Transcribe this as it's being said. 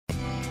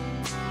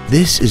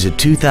This is a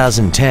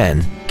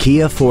 2010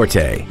 Kia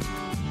Forte.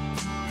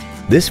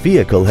 This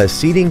vehicle has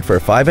seating for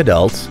 5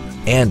 adults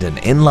and an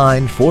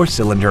inline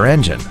 4-cylinder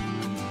engine.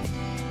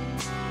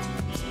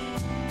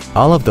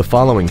 All of the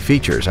following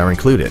features are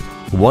included: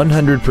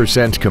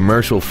 100%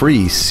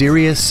 commercial-free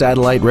Sirius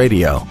satellite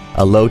radio,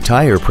 a low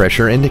tire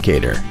pressure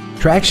indicator,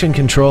 traction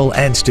control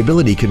and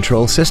stability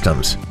control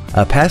systems,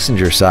 a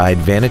passenger side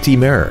vanity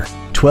mirror,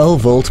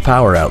 12-volt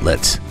power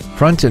outlets,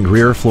 front and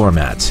rear floor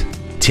mats,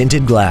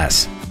 tinted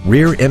glass,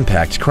 rear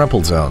impact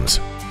crumple zones,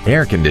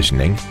 air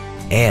conditioning,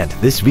 and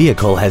this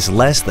vehicle has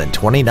less than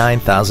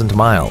 29,000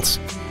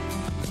 miles.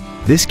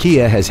 This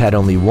Kia has had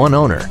only one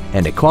owner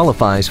and it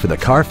qualifies for the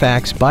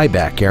Carfax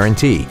buyback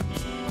guarantee.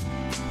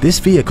 This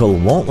vehicle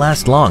won't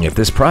last long at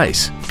this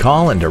price.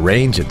 Call and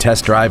arrange a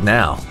test drive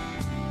now.